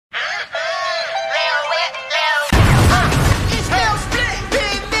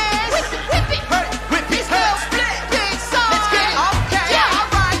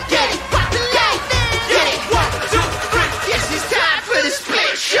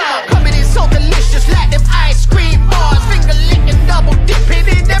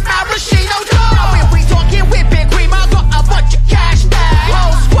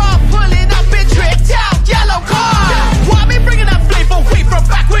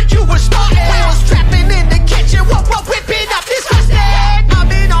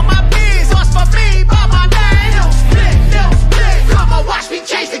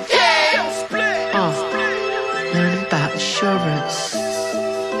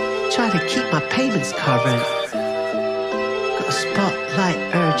Try to keep my payments current. Got spotlight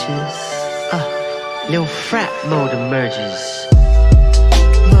urges. Little frat mode emerges.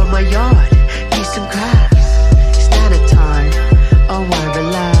 Mow my yard, do some crafts. It's not a time, oh I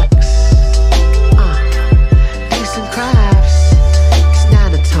relax. Do some crafts. It's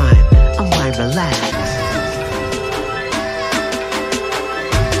not a time, oh I relax.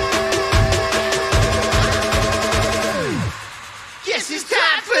 Yes, it's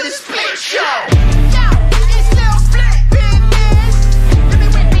time for the split show.